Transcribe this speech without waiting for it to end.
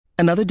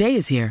Another day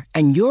is here,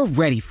 and you're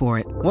ready for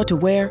it. What to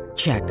wear?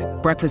 Check.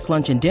 Breakfast,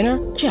 lunch, and dinner?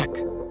 Check.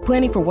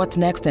 Planning for what's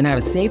next and how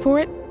to save for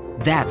it?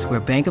 That's where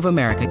Bank of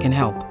America can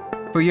help.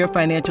 For your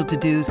financial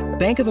to-dos,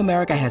 Bank of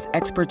America has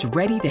experts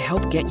ready to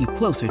help get you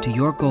closer to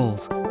your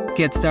goals.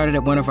 Get started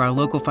at one of our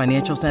local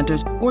financial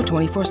centers or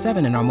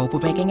 24/7 in our mobile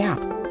banking app.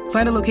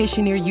 Find a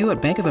location near you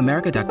at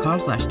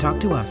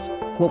bankofamerica.com/talktous.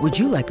 What would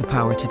you like the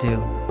power to do?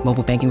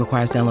 Mobile banking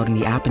requires downloading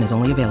the app and is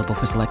only available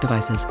for select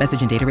devices.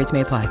 Message and data rates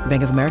may apply.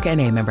 Bank of America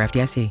N.A., member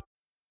FDIC.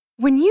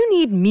 When you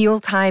need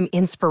mealtime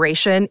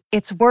inspiration,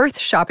 it's worth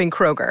shopping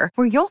Kroger,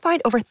 where you'll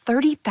find over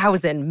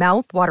 30,000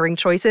 mouth-watering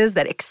choices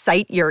that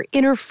excite your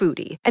inner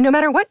foodie. And no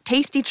matter what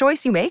tasty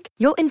choice you make,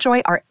 you'll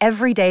enjoy our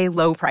everyday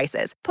low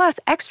prices, plus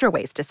extra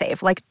ways to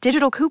save, like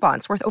digital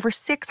coupons worth over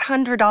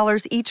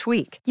 $600 each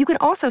week. You can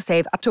also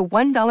save up to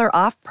 $1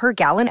 off per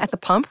gallon at the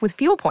pump with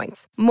fuel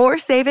points. More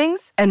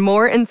savings and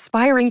more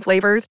inspiring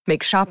flavors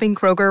make shopping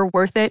Kroger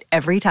worth it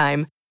every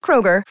time.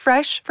 Kroger,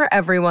 fresh for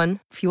everyone.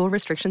 Fuel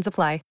restrictions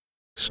apply.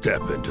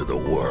 Step into the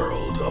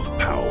world of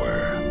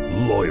power,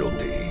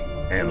 loyalty,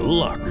 and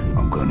luck.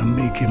 I'm gonna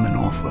make him an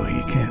offer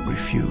he can't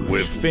refuse.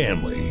 With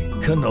family,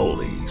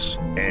 cannolis,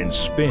 and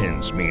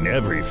spins mean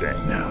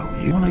everything. Now,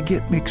 you wanna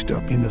get mixed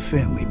up in the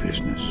family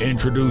business.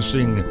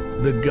 Introducing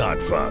The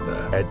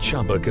Godfather at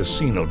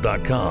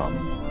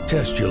ChumbaCasino.com.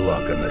 Test your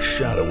luck in the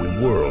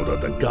shadowy world of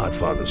The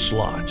Godfather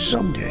slot.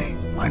 Someday,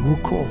 I will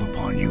call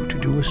upon you to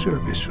do a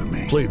service for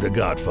me. Play The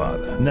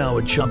Godfather, now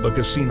at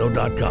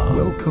ChumbaCasino.com.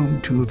 Welcome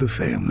to the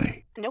family.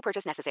 No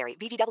purchase necessary.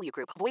 VGW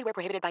Group. Void where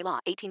prohibited by law.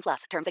 18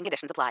 plus. Terms and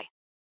conditions apply.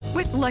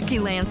 With Lucky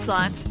Land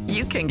Slots,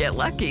 you can get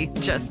lucky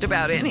just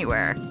about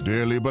anywhere.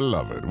 Dearly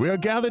beloved, we are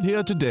gathered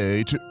here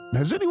today to...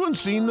 Has anyone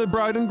seen the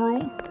bride and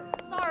groom?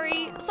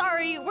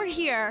 Sorry, we're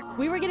here.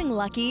 We were getting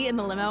lucky in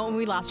the limo and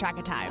we lost track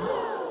of time.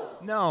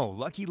 No,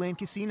 Lucky Land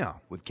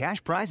Casino, with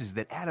cash prizes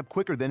that add up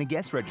quicker than a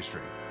guest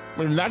registry.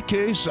 In that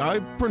case, I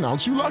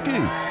pronounce you lucky.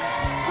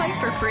 Play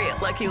for free at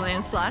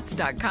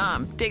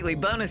LuckyLandSlots.com. Daily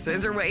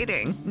bonuses are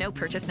waiting. No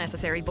purchase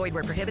necessary. Void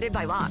where prohibited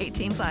by law.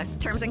 18 plus.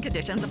 Terms and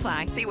conditions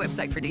apply. See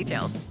website for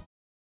details.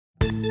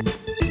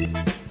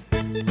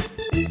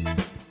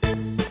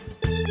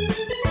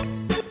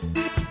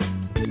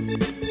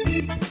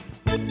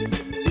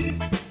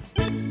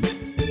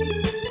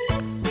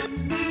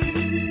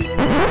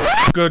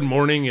 Good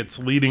morning. It's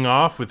Leading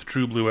Off with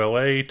True Blue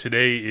LA.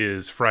 Today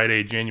is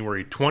Friday,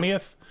 January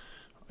 20th.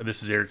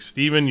 This is Eric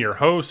Steven, your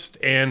host,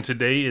 and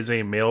today is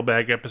a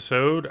mailbag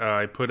episode.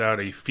 I put out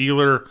a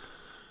feeler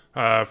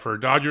for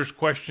Dodgers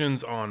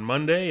questions on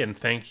Monday, and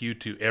thank you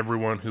to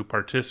everyone who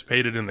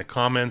participated in the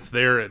comments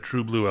there at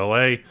True Blue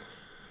LA.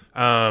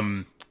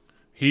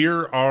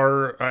 Here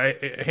are, I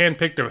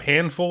handpicked a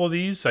handful of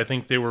these. I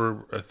thought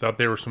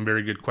they were some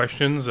very good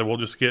questions, and we'll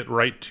just get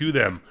right to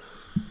them.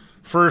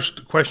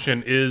 First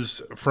question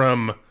is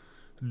from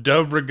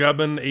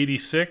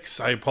Dovregubbin86.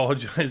 I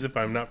apologize if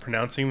I'm not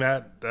pronouncing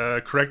that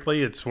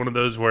correctly. It's one of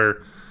those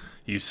where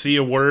you see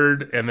a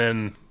word and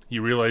then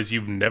you realize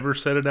you've never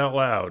said it out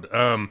loud.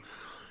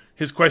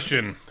 His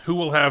question, who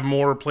will have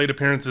more plate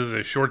appearances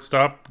as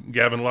shortstop,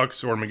 Gavin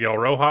Lux or Miguel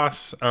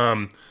Rojas?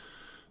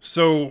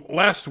 So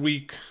last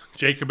week,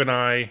 Jacob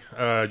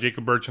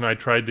Birch and I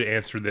tried to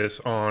answer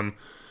this on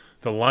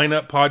the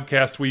Lineup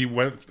podcast.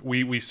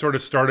 We sort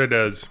of started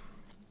as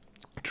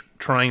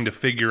trying to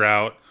figure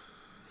out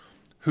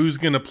who's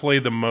going to play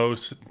the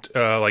most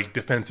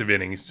defensive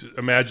innings.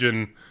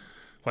 Imagine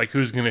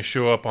who's going to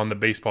show up on the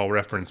Baseball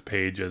Reference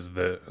page as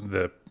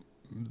the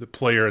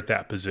player at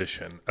that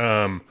position.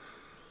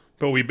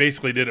 But we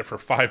basically did it for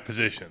 5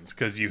 positions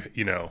because you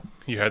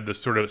had the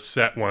sort of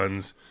set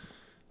ones,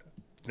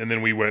 and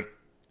then we went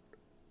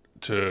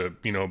to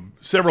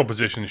several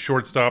positions: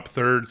 shortstop,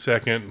 third,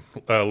 second,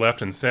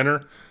 left, and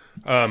center.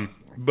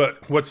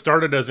 But what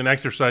started as an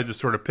exercise to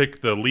sort of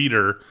pick the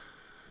leader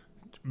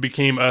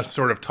became us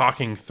sort of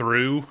talking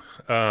through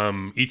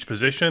each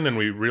position, and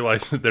we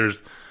realized that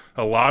there's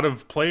a lot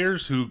of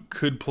players who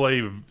could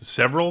play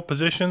several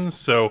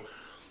positions.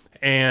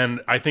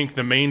 And I think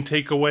the main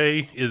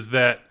takeaway is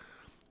that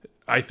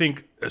I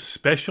think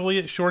especially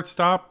at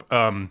shortstop,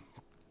 the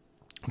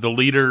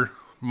leader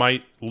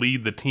might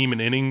lead the team in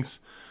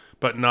innings,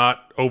 but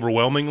not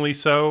overwhelmingly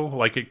so.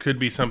 Like it could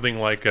be something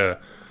like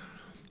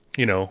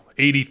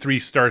 83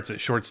 starts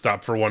at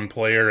shortstop for one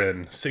player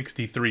and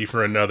 63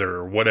 for another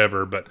or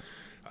whatever. But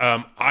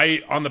on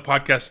the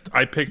podcast,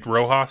 I picked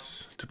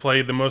Rojas to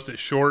play the most at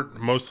short,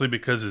 mostly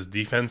because his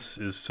defense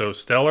is so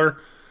stellar.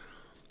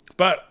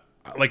 But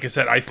like I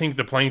said, I think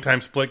the playing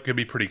time split could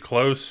be pretty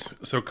close.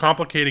 So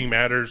complicating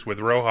matters with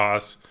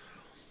Rojas,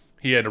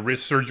 he had a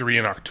wrist surgery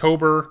in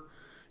October,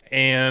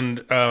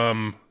 and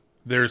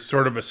there's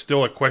sort of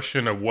still a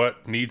question of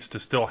what needs to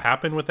still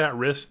happen with that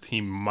wrist.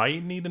 He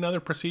might need another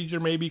procedure,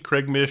 maybe.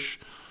 Craig Mish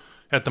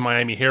at the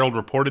Miami Herald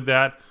reported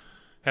that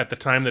at the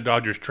time the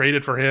Dodgers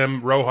traded for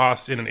him.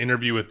 Rojas, in an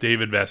interview with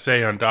David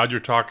Vassegh on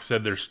Dodger Talk,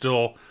 said there's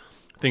still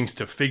things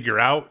to figure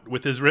out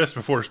with his wrist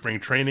before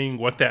spring training.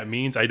 What that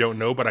means, I don't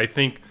know, but I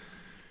think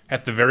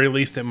at the very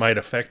least it might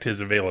affect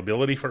his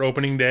availability for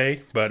opening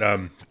day. But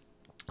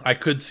I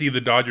could see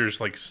the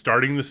Dodgers like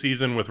starting the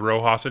season with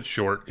Rojas at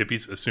short, if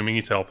he's assuming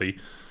he's healthy.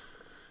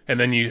 And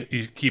then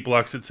you keep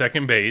Lux at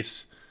second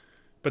base.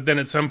 But then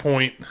at some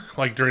point,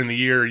 like during the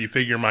year, you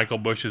figure Michael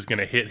Busch is going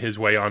to hit his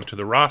way onto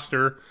the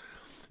roster.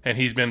 And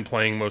he's been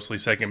playing mostly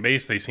second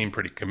base. They seem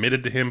pretty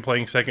committed to him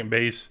playing second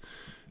base.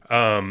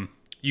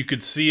 You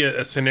could see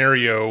a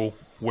scenario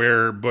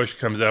where Busch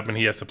comes up and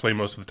he has to play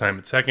most of the time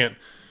at second.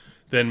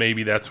 Then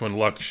maybe that's when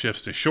Lux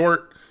shifts to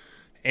short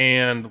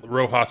and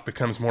Rojas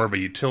becomes more of a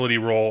utility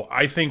role.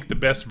 I think the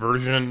best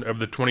version of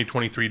the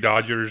 2023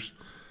 Dodgers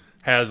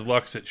has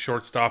Lux at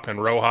shortstop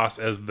and Rojas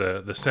as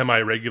the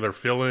semi-regular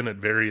fill-in at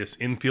various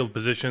infield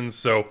positions.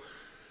 So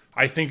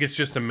I think it's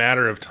just a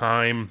matter of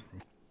time,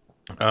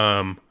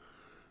 or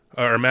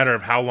a matter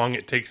of how long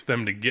it takes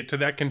them to get to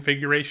that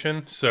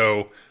configuration.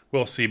 So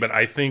we'll see. But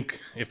I think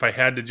if I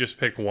had to just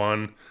pick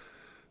one,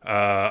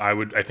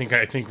 I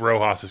think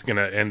Rojas is going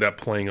to end up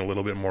playing a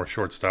little bit more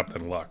shortstop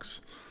than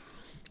Lux.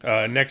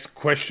 Next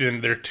question.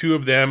 There are two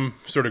of them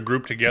sort of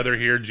grouped together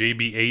here.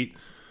 JB8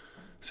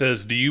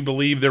 says, do you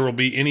believe there will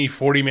be any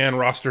 40-man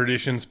roster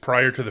additions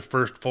prior to the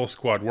first full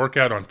squad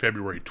workout on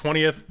February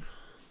 20th?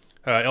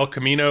 El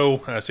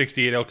Camino,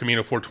 68 El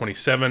Camino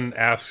 427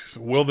 asks,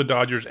 will the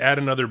Dodgers add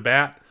another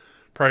bat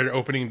prior to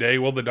opening day?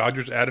 Will the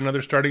Dodgers add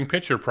another starting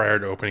pitcher prior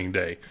to opening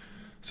day?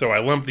 So I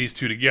lumped these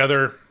two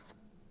together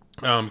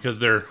because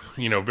they're,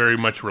 very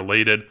much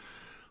related.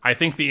 I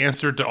think the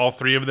answer to all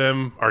three of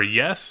them are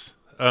yes.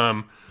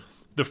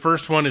 The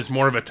first one is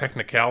more of a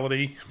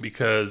technicality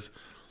because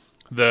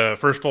the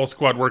first full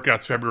squad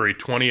workout's February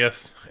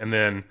 20th,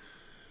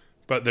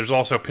 but there's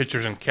also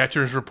pitchers and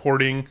catchers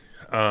reporting.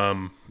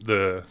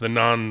 The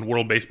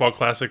non-World Baseball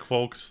Classic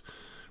folks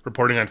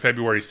reporting on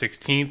February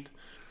 16th.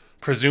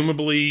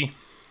 Presumably,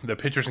 the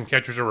pitchers and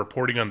catchers are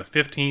reporting on the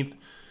 15th.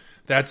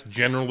 That's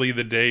generally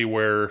the day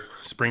where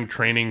spring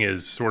training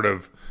is sort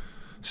of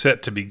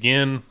set to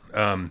begin.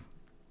 And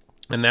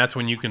that's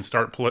when you can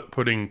start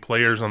putting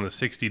players on the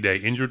 60-day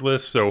injured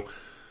list. So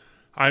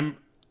I'm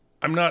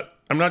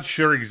not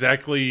sure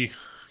exactly,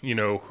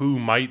 who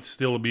might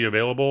still be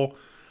available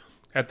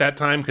at that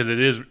time, because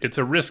it's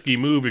a risky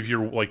move if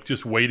you're like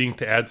just waiting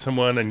to add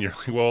someone and you're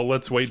like, well,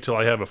 let's wait till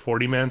I have a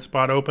 40-man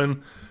spot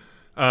open.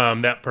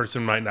 That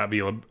person might not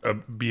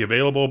be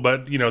available,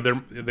 but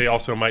they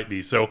also might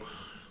be. So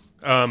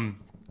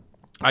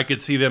I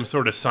could see them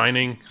sort of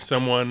signing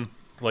someone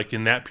like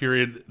in that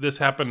period. This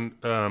happened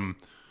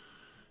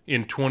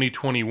in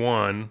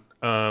 2021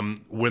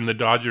 when the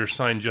Dodgers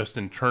signed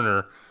Justin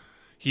Turner.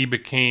 He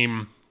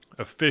became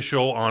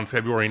official on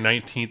February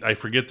 19th. I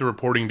forget the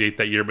reporting date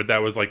that year, but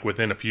that was like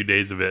within a few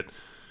days of it.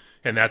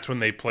 And that's when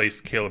they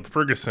placed Caleb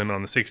Ferguson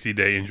on the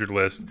 60-day injured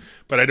list.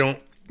 But I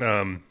don't,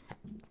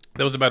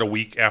 that was about a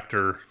week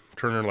after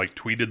Turner like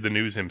tweeted the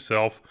news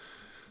himself.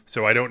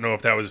 So I don't know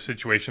if that was a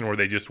situation where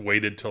they just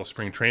waited till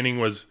spring training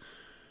was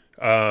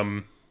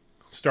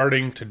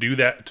starting to do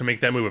that, to make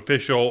that move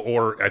official,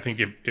 or I think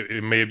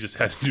it may have just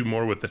had to do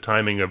more with the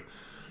timing of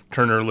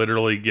Turner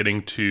literally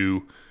getting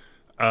to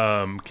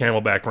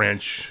Camelback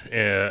Ranch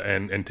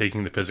and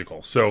taking the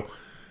physical. So,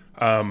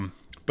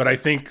 but I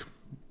think,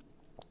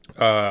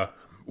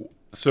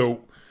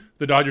 so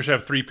the Dodgers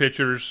have three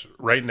pitchers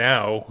right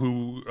now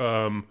who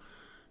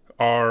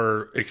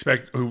aren't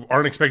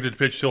expected to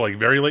pitch till like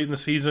very late in the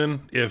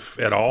season, if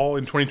at all.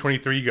 In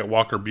 2023, you got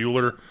Walker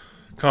Buehler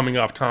coming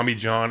off Tommy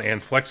John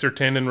and flexor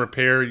tendon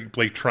repair.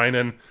 Blake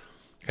Trinan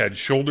had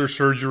shoulder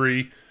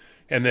surgery,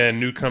 and then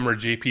newcomer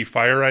JP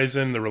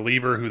Feyereisen, the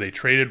reliever who they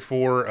traded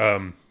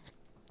for,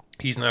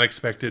 he's not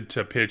expected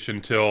to pitch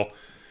until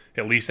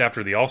at least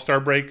after the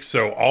All-Star break.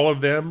 So all of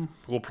them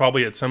will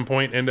probably at some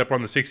point end up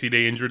on the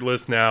 60-day injured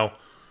list. Now,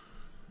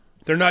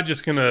 they're not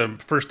just going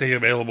to, first day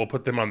available,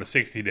 put them on the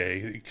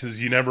 60-day, because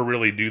you never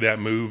really do that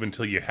move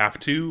until you have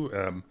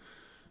to.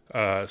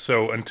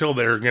 So until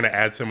they're going to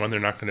add someone, they're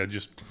not going to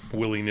just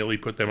willy-nilly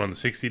put them on the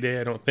 60-day,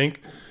 I don't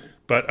think.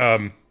 But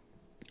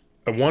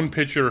one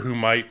pitcher who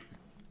might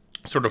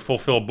sort of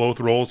fulfill both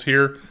roles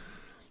here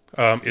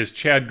is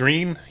Chad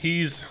Green.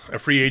 He's a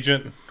free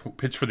agent,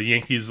 pitched for the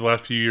Yankees the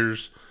last few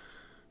years,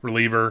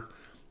 reliever,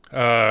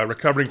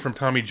 recovering from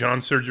Tommy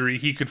John surgery.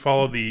 He could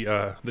follow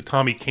the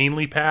Tommy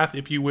Kahnle path,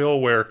 if you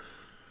will, where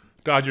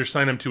Dodgers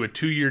sign him to a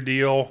 2-year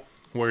deal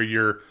where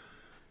you're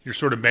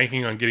sort of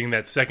banking on getting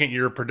that second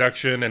year of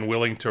production and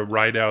willing to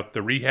ride out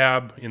the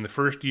rehab in the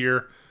first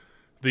year.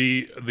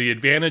 The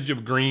advantage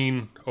of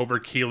Green over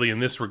Kahnle in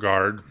this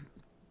regard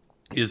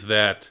is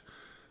that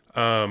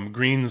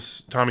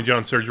Green's Tommy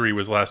John surgery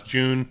was last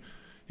June.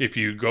 If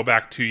you go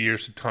back 2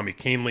 years to Tommy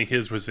Kahnle,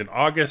 his was in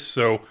August.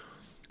 So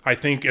I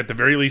think at the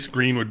very least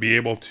Green would be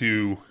able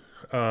to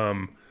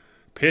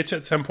pitch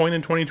at some point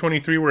in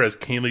 2023, whereas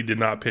Kahnle did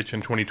not pitch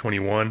in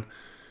 2021.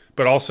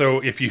 But also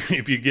if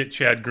you get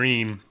Chad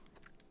Green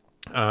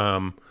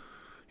and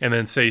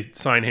then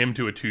sign him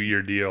to a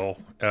 2-year deal,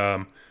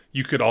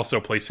 you could also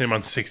place him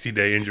on the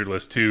 60-day injured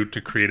list too,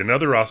 to create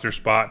another roster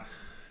spot.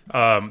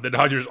 The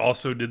Dodgers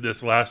also did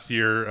this last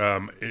year.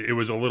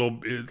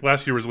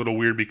 Last year was a little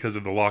weird because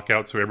of the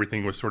lockout, so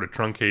everything was sort of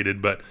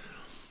truncated. But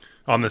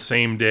On the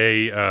same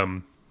day,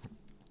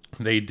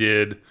 they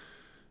did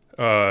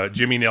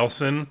Jimmy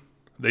Nelson.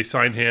 They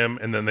signed him,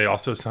 and then they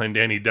also signed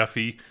Danny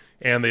Duffy,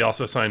 and they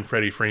also signed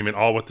Freddie Freeman,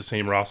 all with the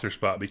same roster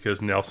spot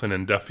because Nelson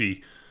and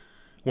Duffy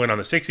went on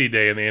the 60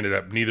 day, and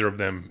neither of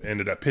them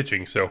ended up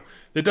pitching. So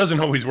it doesn't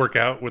always work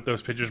out with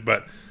those pitchers,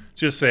 but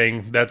just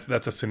saying that's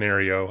a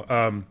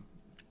scenario.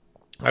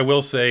 I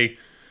will say,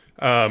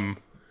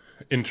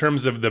 in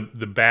terms of the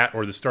bat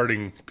or the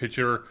starting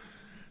pitcher,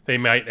 they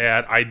might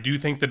add. I do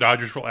think the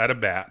Dodgers will add a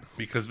bat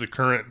because the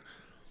current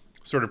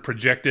sort of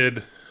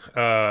projected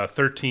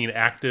 13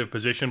 active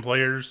position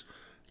players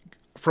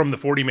from the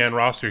 40-man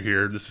roster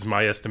here. This is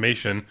my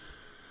estimation.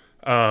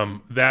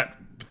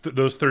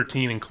 Those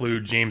 13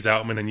 include James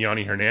Outman and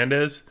Yanni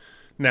Hernandez.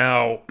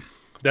 Now,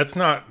 that's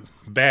not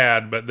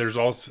bad, but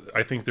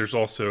I think there's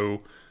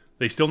also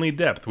they still need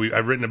depth.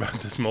 I've written about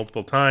this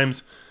multiple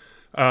times.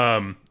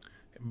 I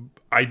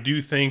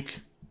do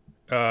think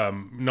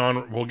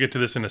we'll get to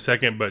this in a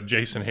second, but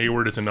Jason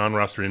Hayward is a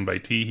non-roster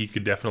invitee. He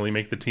could definitely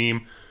make the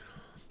team.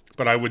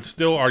 But I would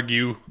still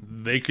argue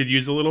they could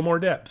use a little more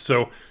depth.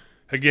 So,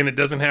 again, it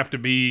doesn't have to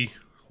be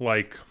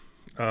like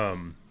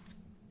an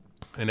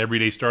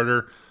everyday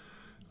starter.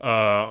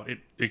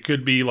 It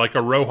could be like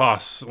a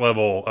Rojas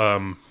level,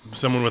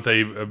 someone with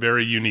a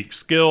very unique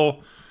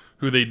skill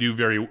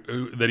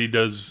that he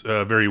does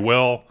very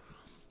well,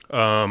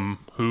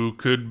 who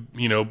could,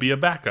 be a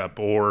backup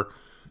or,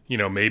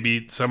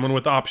 maybe someone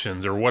with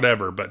options or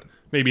whatever, but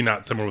maybe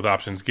not someone with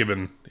options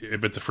given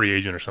if it's a free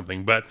agent or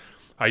something. But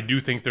I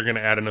do think they're going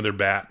to add another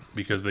bat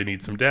because they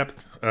need some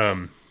depth.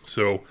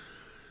 So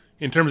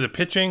in terms of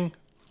pitching,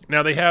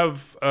 now they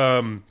have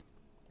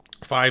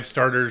 5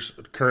 starters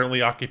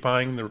currently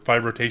occupying the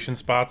 5 rotation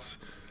spots.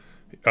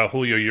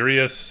 Julio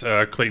Urias,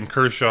 Clayton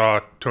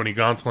Kershaw, Tony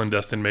Gonsolin,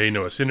 Dustin May,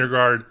 Noah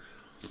Syndergaard.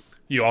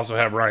 You also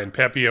have Ryan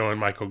Pepio and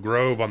Michael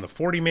Grove on the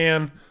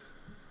 40-man.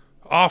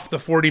 Off the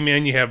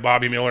 40-man, you have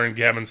Bobby Miller and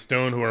Gavin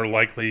Stone, who are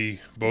likely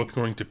both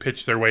going to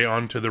pitch their way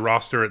onto the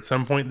roster at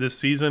some point this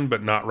season,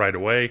 but not right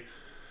away.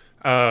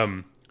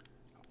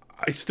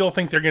 I still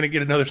think they're going to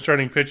get another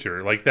starting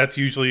pitcher. Like, that's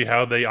usually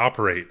how they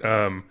operate.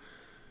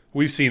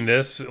 We've seen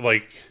this,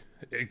 like,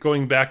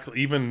 going back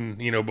even,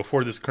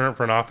 before this current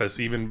front office,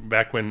 even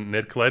back when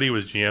Ned Colletti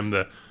was GM,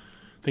 I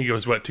think it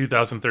was,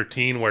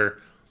 2013, where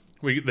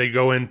they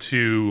go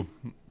into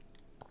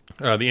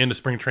the end of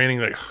spring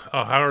training, like,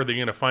 oh, how are they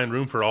going to find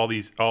room for all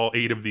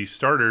 8 of these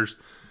starters?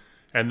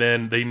 And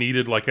then they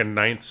needed like a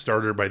 9th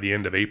starter by the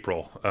end of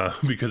April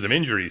because of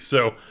injuries.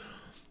 So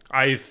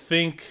I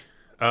think,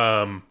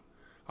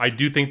 I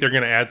do think they're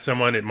going to add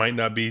someone. It might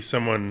not be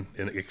someone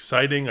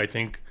exciting. I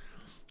think,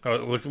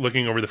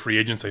 looking over the free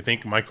agents, I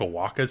think Michael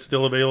Wacha is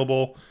still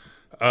available.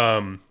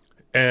 And,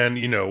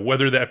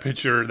 whether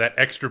that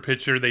extra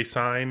pitcher they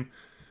sign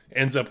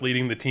ends up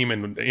leading the team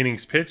in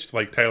innings pitched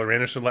like Tyler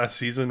Anderson last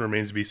season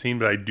remains to be seen,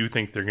 but I do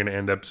think they're going to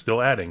end up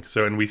still adding.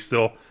 So, and we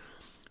still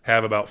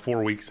have about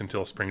 4 weeks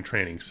until spring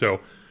training. So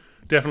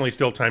definitely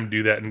still time to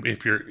do that. And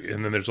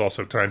then there's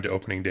also time to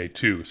opening day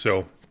too.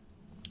 So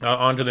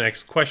on to the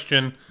next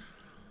question.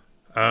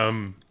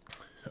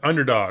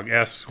 Underdog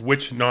asks,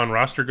 which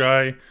non-roster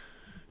guy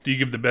do you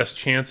give the best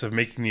chance of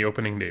making the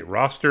opening day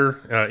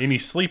roster? Any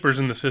sleepers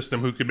in the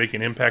system who could make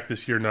an impact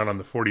this year, not on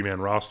the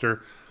 40-man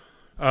roster?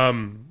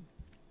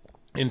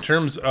 In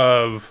terms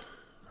of,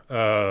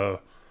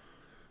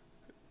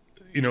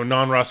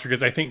 non-roster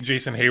guys, I think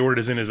Jason Hayward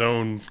is in his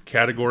own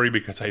category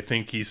because I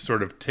think he's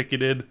sort of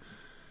ticketed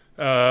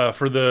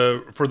for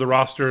the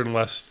roster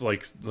unless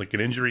like an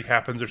injury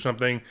happens or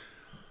something.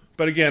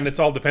 But again, it's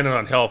all dependent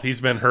on health.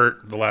 He's been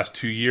hurt the last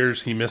 2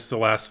 years. He missed the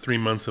last 3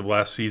 months of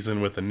last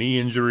season with a knee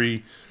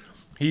injury.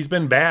 He's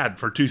been bad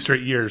for 2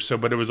 straight years.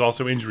 But it was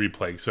also injury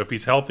plague. So if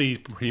he's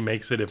healthy, he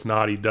makes it. If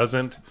not, he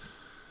doesn't.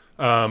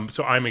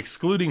 So I'm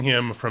excluding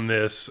him from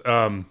this.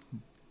 The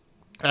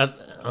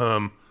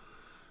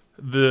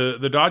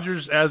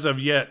Dodgers, as of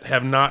yet,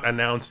 have not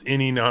announced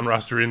any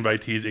non-roster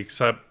invitees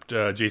except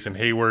Jason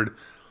Hayward.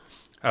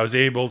 I was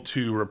able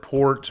to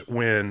report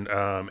when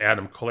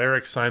Adam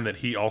Kolarek signed that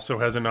he also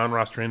has a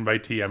non-roster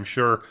invitee. I'm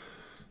sure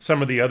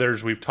some of the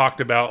others we've talked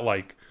about,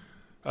 like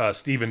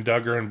Steven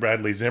Duggar and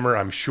Bradley Zimmer,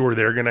 I'm sure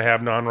they're going to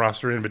have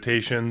non-roster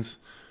invitations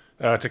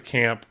to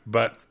camp.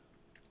 But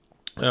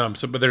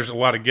there's a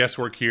lot of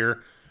guesswork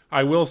here.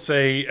 I will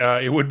say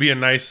it would be a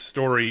nice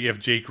story if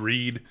Jake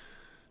Reed,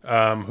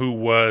 who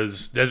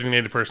was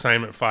designated for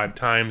assignment 5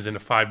 times in a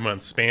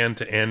 5-month span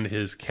to end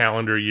his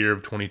calendar year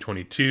of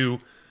 2022.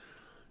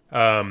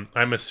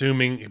 I'm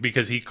assuming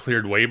because he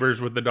cleared waivers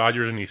with the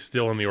Dodgers and he's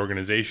still in the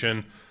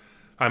organization,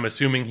 I'm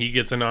assuming he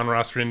gets a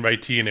non-roster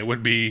invitee, and it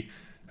would be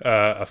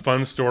a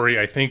fun story.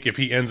 I think if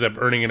he ends up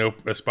earning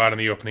a spot in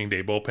the opening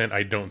day bullpen,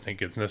 I don't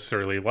think it's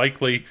necessarily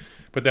likely,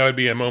 but that would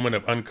be a moment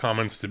of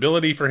uncommon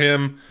stability for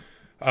him.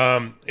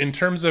 In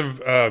terms of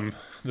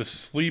the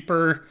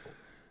sleeper,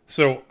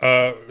 so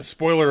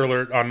spoiler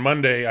alert, on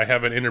Monday I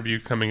have an interview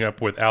coming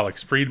up with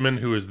Alex Friedman,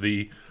 who is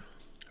the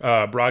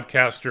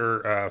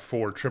broadcaster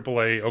for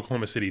AAA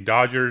Oklahoma City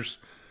Dodgers,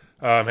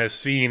 has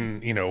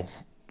seen,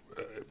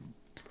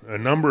 a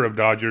number of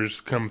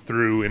Dodgers come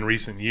through in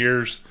recent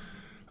years.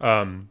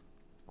 I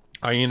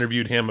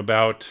interviewed him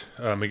about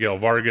Miguel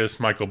Vargas,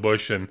 Michael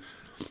Busch, and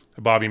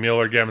Bobby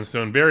Miller, Gavin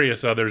Stone,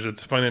 various others.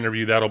 It's a fun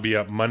interview. That'll be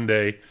up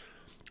Monday.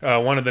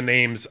 One of the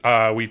names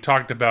we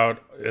talked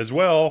about as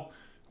well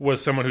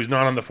was someone who's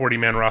not on the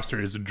 40-man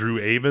roster is Drew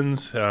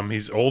Avens.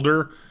 He's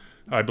older.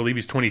 I believe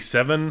he's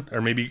 27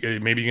 or maybe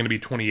going to be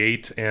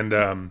 28.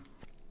 And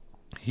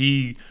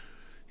he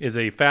is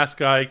a fast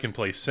guy, can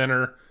play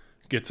center,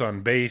 gets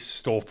on base,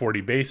 stole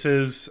 40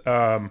 bases,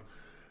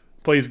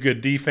 plays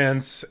good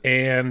defense.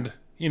 And,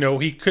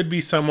 he could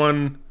be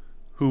someone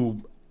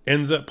who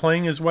ends up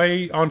playing his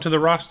way onto the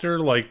roster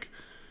like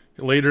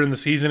later in the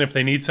season. If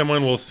they need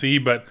someone, we'll see.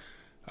 But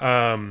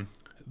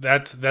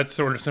that's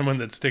sort of someone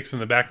that sticks in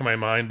the back of my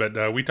mind.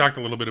 But we talked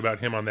a little bit about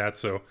him on that.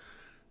 So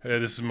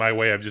this is my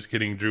way of just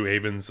getting Drew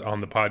Avens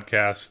on the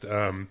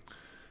podcast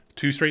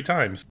 2 straight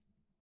times.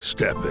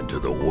 Step into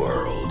the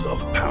world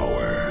of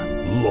power,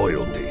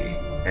 loyalty,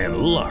 and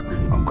luck.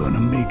 I'm going to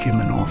make him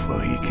an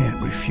offer he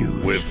can't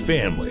refuse. With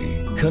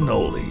family,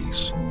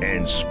 cannolis,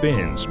 and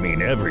spins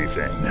mean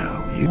everything.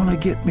 Now, you want to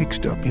get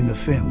mixed up in the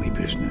family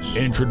business.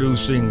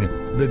 Introducing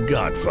The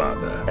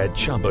Godfather at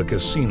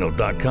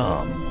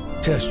ChumbaCasino.com.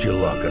 Test your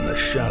luck in the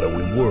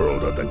shadowy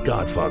world of The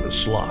Godfather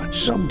slot.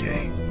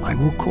 Someday, I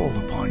will call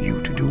upon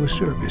you to do a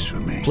service for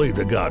me. Play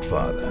The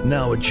Godfather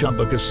now at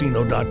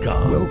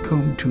ChumbaCasino.com.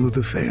 Welcome to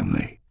the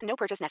family. No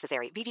purchase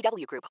necessary.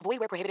 VGW Group. Void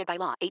where prohibited by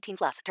law.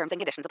 18+. Terms and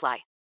conditions apply.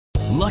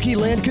 Lucky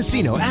Land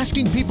Casino,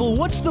 asking people,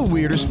 what's the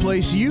weirdest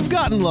place you've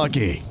gotten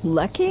lucky?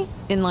 Lucky?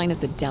 In line at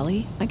the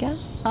deli, I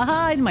guess?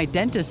 Aha, in my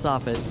dentist's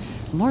office.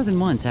 More than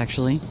once,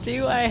 actually.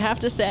 Do I have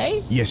to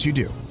say? Yes, you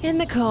do. In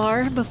the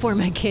car before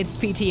my kids'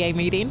 PTA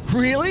meeting.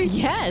 Really?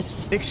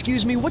 Yes.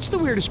 Excuse me, what's the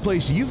weirdest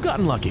place you've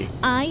gotten lucky?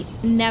 I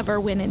never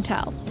win and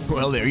tell.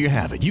 Well, there you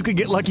have it. You can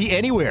get lucky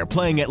anywhere,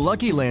 playing at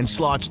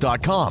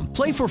LuckyLandSlots.com.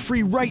 Play for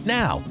free right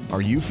now.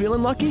 Are you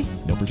feeling lucky?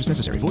 No purchase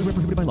necessary. Void where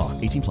prohibited by law.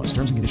 18+.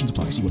 Terms and conditions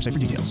apply. See website for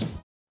details.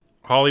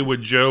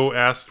 Hollywood Joe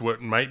asked what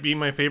might be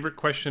my favorite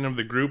question of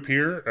the group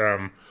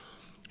here.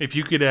 If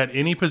you could add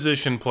any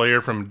position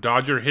player from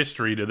Dodger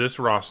history to this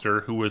roster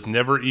who was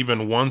never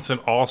even once an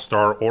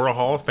All-Star or a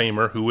Hall of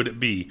Famer, who would it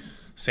be?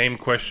 Same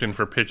question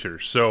for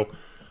pitchers. So,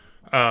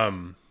 a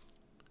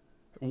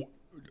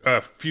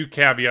few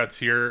caveats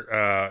here,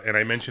 and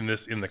I mentioned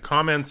this in the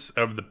comments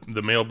of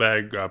the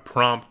mailbag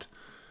prompt.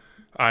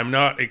 I'm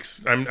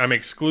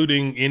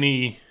excluding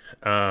any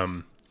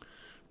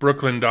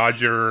Brooklyn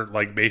Dodger,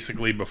 like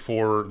basically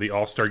before the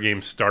All-Star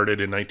game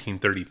started in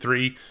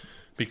 1933.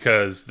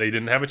 Because they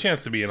didn't have a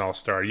chance to be an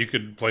All-Star. You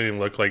could plainly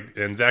look like,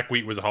 and Zach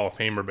Wheat was a Hall of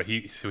Famer, but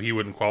he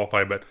wouldn't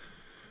qualify. But,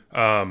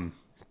 like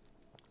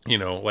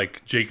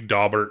Jake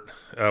Daubert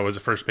was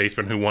a first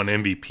baseman who won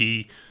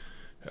MVP.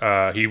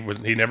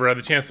 He never had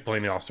the chance to play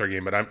in the All-Star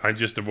game, but I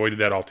just avoided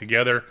that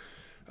altogether.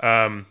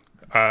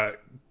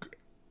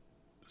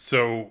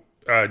 So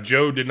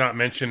Joe did not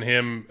mention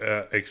him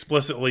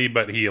explicitly,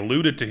 but he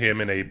alluded to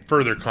him in a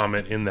further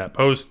comment in that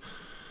post.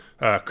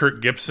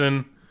 Kirk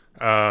Gibson.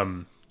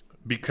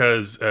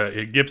 Because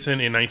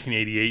Gibson in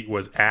 1988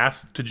 was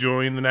asked to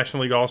join the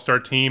National League All-Star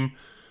team,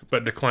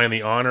 but declined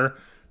the honor.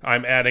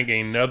 I'm adding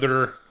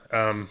another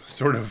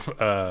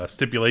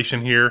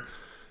stipulation here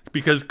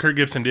because Kirk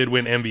Gibson did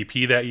win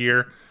MVP that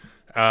year.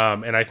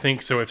 And I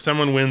think so if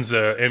someone wins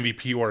a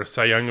MVP or a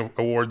Cy Young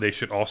award, they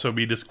should also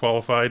be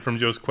disqualified from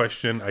Joe's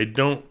question.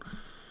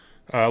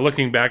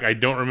 Looking back, I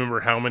don't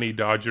remember how many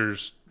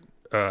Dodgers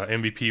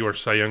MVP or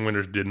Cy Young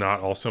winners did not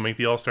also make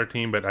the All-Star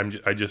team, but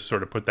I just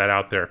sort of put that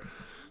out there.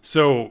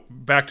 So,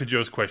 back to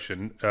Joe's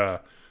question.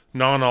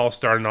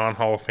 Non-All-Star,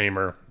 non-Hall of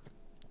Famer.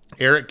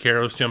 Eric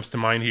Karros jumps to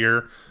mind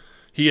here.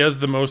 He has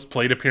the most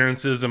plate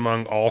appearances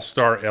among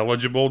All-Star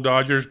eligible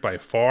Dodgers by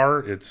far.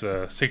 It's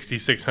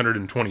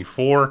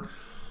 6,624.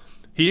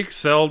 He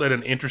excelled at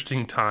an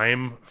interesting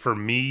time for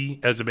me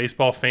as a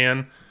baseball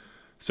fan.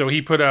 So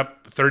he put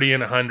up 30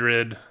 and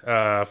 100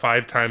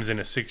 5 times in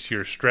a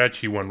 6-year stretch.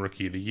 He won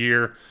Rookie of the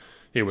Year.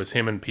 It was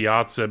him and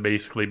Piazza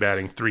basically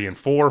batting 3 and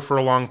 4 for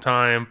a long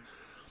time.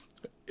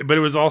 But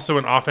it was also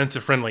an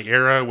offensive-friendly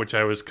era, which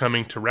I was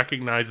coming to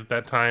recognize at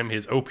that time.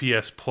 His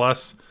OPS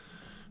plus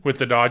with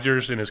the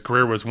Dodgers in his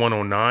career was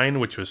 109,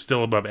 which was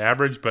still above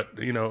average. But,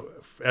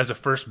 as a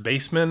first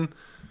baseman,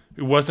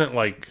 it wasn't,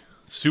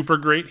 super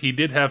great. He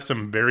did have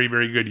some very,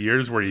 very good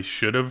years where he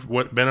should have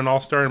been an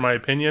all-star, in my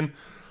opinion.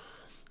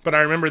 But I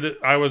remember that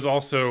I was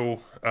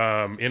also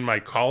in my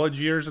college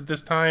years at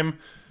this time,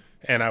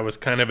 and I was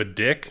kind of a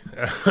dick,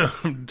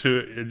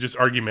 to just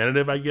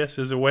argumentative, I guess,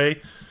 is a way.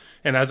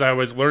 And as I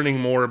was learning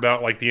more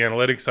about the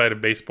analytics side of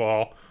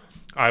baseball,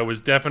 I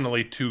was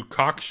definitely too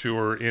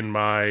cocksure in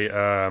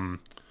my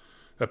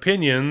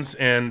opinions,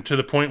 and to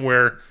the point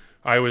where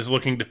I was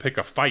looking to pick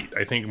a fight,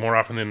 I think, more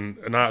often than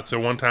not. So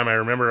one time I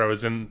remember I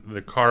was in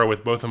the car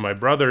with both of my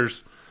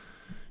brothers,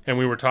 and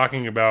we were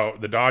talking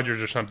about the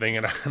Dodgers or something,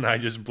 and I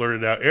just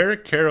blurted out,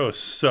 Eric Karros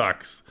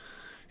sucks.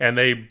 And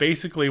they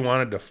basically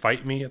wanted to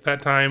fight me at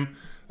that time.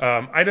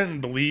 I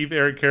didn't believe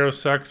Eric Karros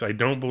sucks. I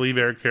don't believe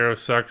Eric Karros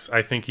sucks.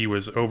 I think he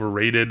was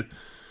overrated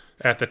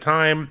at the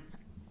time.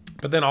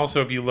 But then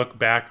also, if you look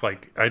back,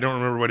 like, I don't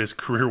remember what his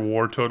career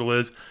WAR total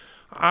is.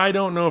 I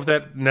don't know if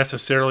that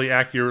necessarily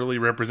accurately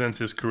represents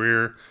his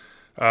career.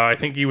 I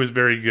think he was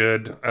very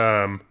good.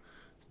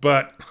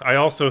 But I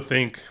also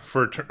think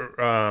for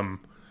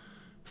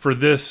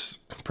this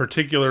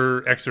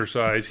particular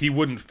exercise, he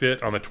wouldn't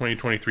fit on the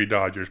 2023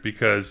 Dodgers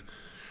because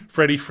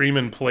Freddie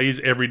Freeman plays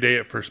every day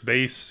at first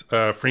base.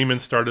 Freeman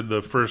started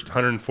the first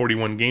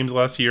 141 games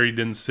last year. He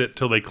didn't sit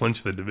till they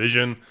clinched the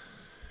division.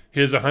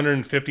 His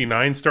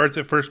 159 starts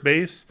at first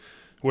base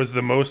was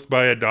the most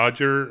by a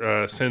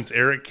Dodger since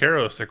Eric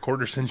Karros a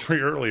quarter century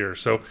earlier.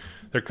 So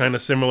they're kind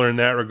of similar in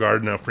that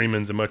regard. Now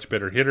Freeman's a much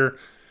better hitter.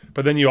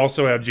 But then you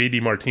also have J.D.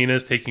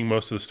 Martinez taking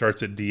most of the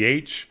starts at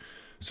DH.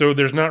 So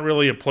there's not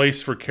really a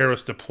place for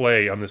Karros to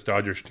play on this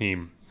Dodgers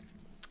team.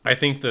 I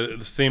think the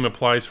same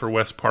applies for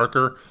Wes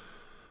Parker,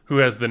 who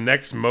has the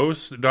next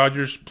most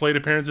Dodgers plate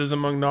appearances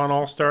among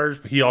non-All-Stars.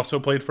 He also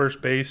played first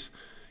base.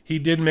 He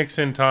did mix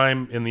in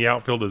time in the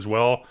outfield as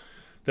well.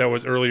 That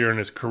was earlier in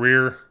his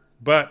career.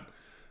 But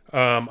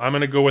I'm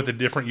going to go with a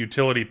different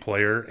utility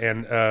player,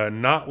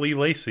 and not Lee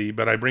Lacy,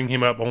 but I bring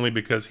him up only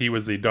because he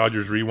was the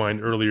Dodgers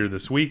Rewind earlier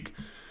this week.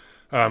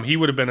 He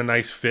would have been a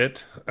nice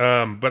fit.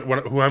 But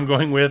who I'm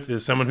going with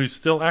is someone who's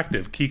still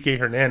active, Kike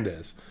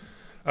Hernandez.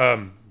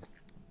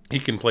 He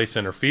can play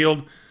center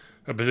field,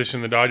 a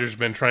position the Dodgers have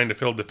been trying to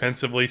fill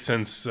defensively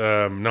since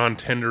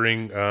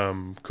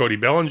non-tendering Cody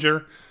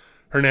Bellinger.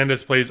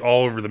 Hernandez plays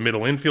all over the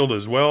middle infield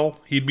as well.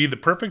 He'd be the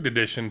perfect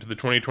addition to the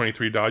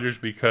 2023 Dodgers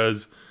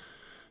because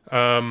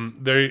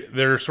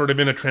they're sort of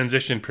in a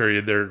transition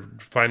period. They're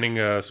finding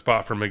a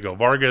spot for Miguel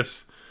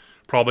Vargas,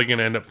 probably going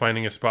to end up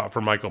finding a spot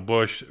for Michael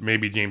Busch,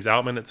 maybe James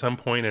Outman at some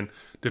point, and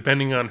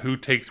depending on who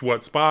takes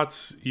what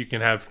spots, you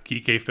can have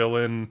Kike fill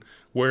in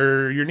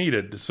where you're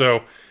needed.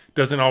 So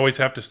doesn't always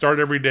have to start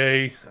every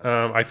day.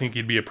 I think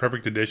he'd be a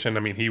perfect addition.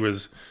 I mean, he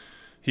was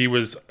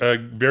a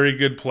very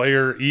good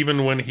player,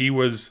 even when he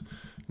was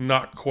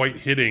not quite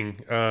hitting,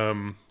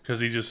 because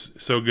he's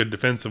just so good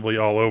defensively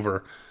all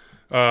over.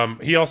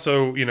 He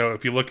also,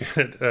 if you look at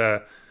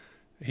it,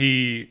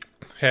 he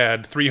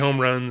had 3 home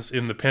runs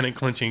in the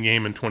pennant-clinching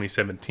game in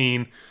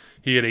 2017.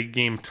 He had a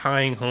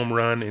game-tying home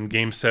run in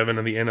Game 7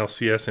 of the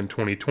NLCS in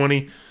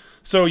 2020.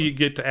 So you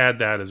get to add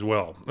that as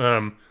well.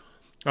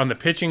 On the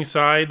pitching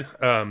side,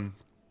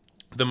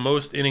 the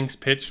most innings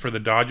pitched for the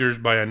Dodgers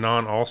by a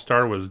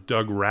non-All-Star was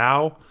Doug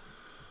Rauch,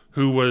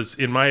 who was,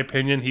 in my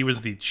opinion, he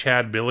was the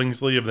Chad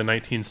Billingsley of the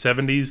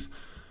 1970s,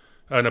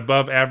 an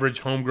above-average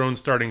homegrown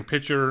starting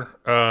pitcher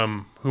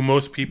who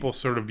most people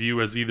sort of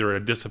view as either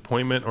a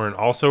disappointment or an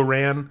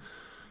also-ran.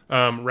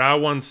 Rauch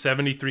won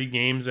 73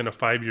 games in a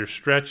 5-year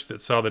stretch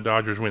that saw the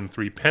Dodgers win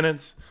 3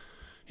 pennants.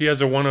 He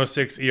has a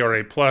 106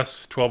 ERA+,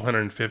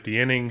 1,250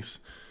 innings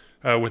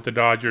with the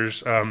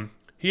Dodgers.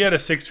 He had a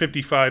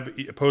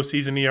 6.55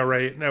 postseason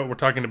ERA. Now we're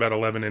talking about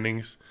 11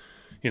 innings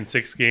in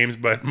 6 games,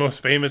 but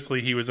most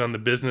famously, he was on the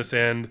business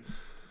end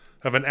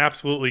of an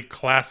absolutely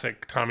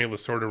classic Tommy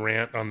Lasorda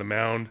rant on the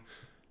mound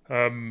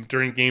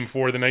during Game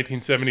 4 of the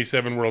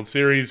 1977 World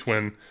Series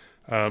when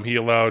he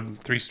allowed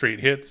 3 straight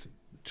hits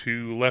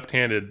to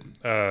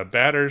left-handed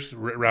batters.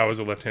 Rauch was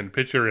a left-handed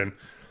pitcher, and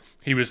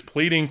he was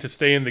pleading to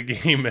stay in the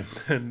game,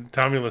 and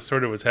Tommy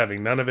Lasorda was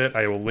having none of it.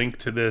 I will link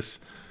to this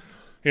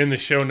in the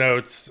show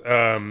notes.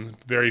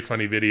 Very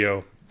funny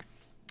video.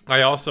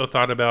 I also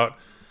thought about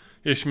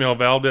Ishmael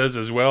Valdez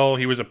as well.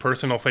 He was a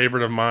personal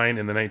favorite of mine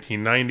in the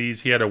 1990s.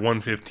 He had a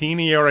 115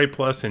 ERA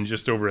plus in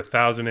just over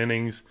 1,000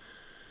 innings.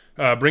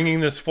 Bringing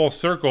this full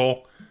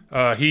circle,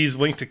 he's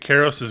linked to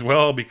Karros as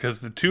well because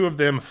the two of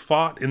them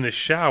fought in the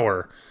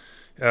shower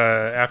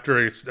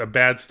after a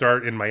bad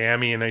start in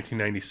Miami in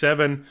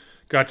 1997.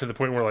 Got to the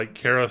point where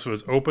Karros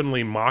was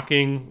openly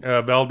mocking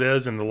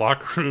Valdez in the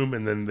locker room,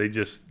 and then they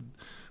just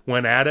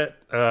went at it.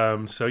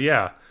 So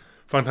yeah,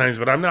 fun times.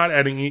 But I'm not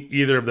adding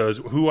either of those.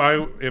 Who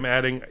I am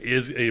adding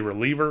is a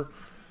reliever.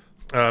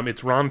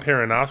 It's Ron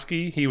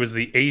Perranoski. He was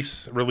the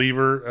ace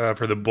reliever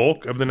for the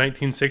bulk of the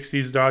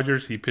 1960s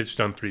Dodgers. He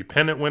pitched on 3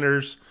 pennant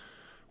winners,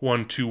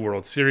 won 2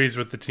 World Series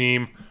with the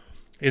team.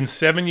 In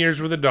 7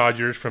 years with the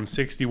Dodgers, from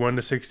 61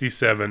 to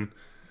 67,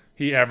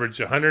 he averaged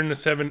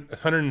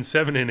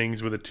 107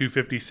 innings with a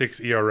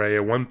 2.56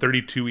 ERA, a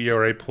 1.32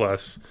 ERA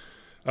plus.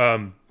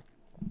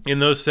 In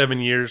those 7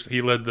 years,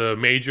 he led the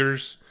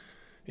majors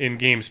in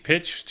games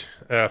pitched,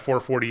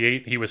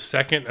 448. He was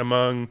second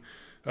among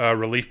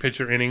relief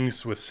pitcher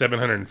innings with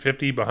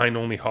 750, behind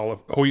only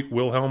Hoyt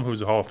Wilhelm,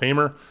 who's a Hall of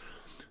Famer.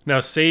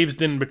 Now, saves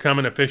didn't become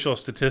an official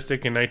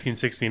statistic in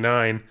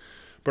 1969,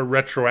 but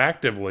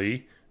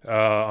retroactively,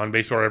 on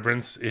Baseball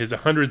Reference, his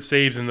 100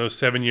 saves in those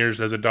 7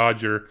 years as a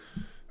Dodger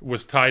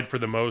was tied for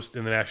the most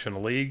in the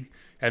National League.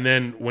 And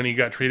then when he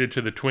got traded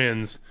to the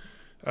Twins,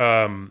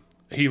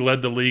 he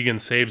led the league in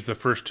saves the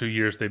first 2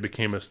 years they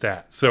became a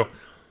stat. So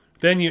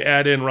then you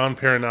add in Ron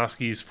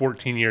Perranoski's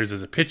 14 years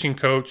as a pitching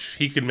coach.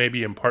 He could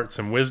maybe impart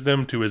some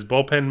wisdom to his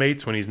bullpen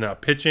mates when he's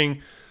not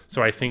pitching.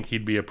 So I think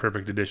he'd be a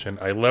perfect addition.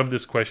 I love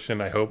this question.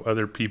 I hope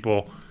other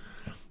people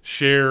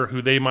share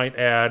who they might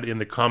add in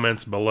the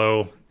comments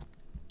below.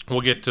 We'll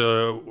get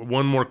to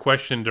one more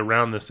question to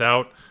round this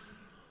out.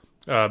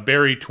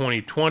 Barry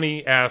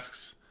 2020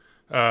 asks,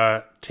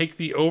 take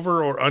the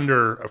over or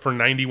under for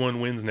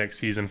 91 wins next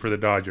season for the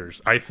Dodgers.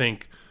 I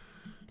think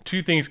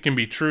two things can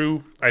be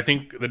true. I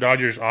think the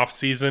Dodgers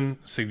offseason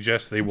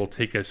suggests they will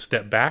take a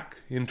step back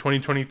in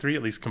 2023,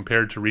 at least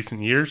compared to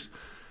recent years.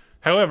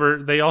 However,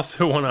 they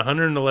also won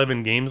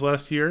 111 games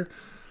last year.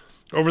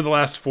 Over the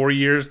last 4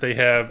 years, they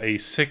have a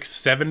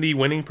 .670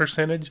 winning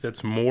percentage.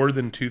 That's more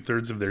than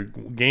 2/3 of their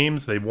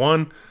games they've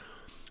won.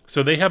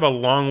 So they have a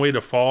long way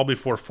to fall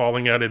before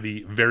falling out of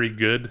the very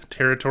good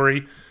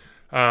territory.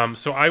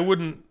 So I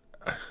wouldn't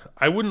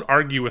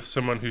argue with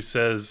someone who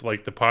says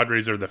like the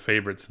Padres are the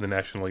favorites in the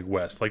National League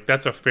West. Like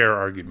that's a fair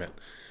argument.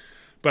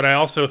 But I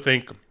also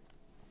think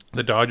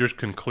the Dodgers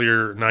can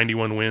clear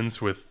 91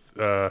 wins with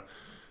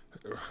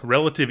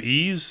relative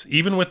ease,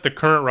 even with the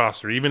current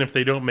roster, even if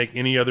they don't make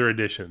any other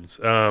additions.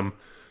 So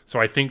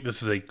I think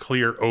this is a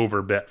clear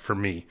over bet for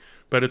me.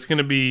 But it's going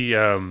to be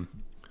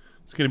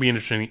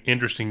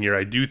interesting year.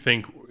 I do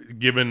think,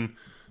 given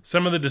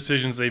some of the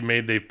decisions they've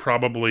made, they've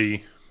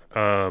probably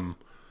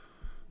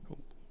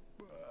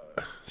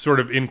sort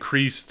of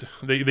increased.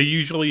 They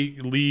usually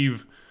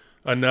leave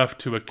enough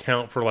to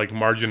account for like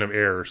margin of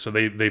error. So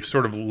they've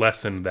sort of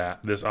lessened that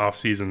this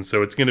offseason.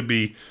 So it's going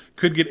to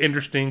could get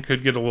interesting,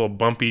 could get a little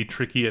bumpy,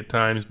 tricky at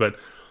times, but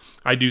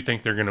I do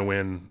think they're going to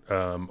win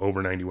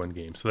over 91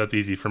 games. So that's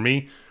easy for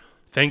me.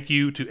 Thank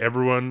you to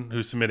everyone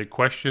who submitted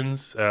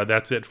questions.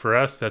 That's it for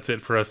us. That's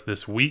it for us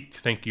this week.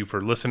 Thank you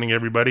for listening,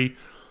 everybody.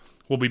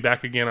 We'll be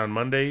back again on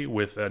Monday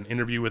with an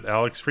interview with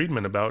Alex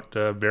Friedman about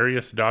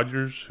various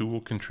Dodgers who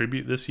will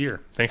contribute this year.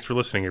 Thanks for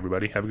listening,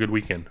 everybody. Have a good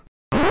weekend.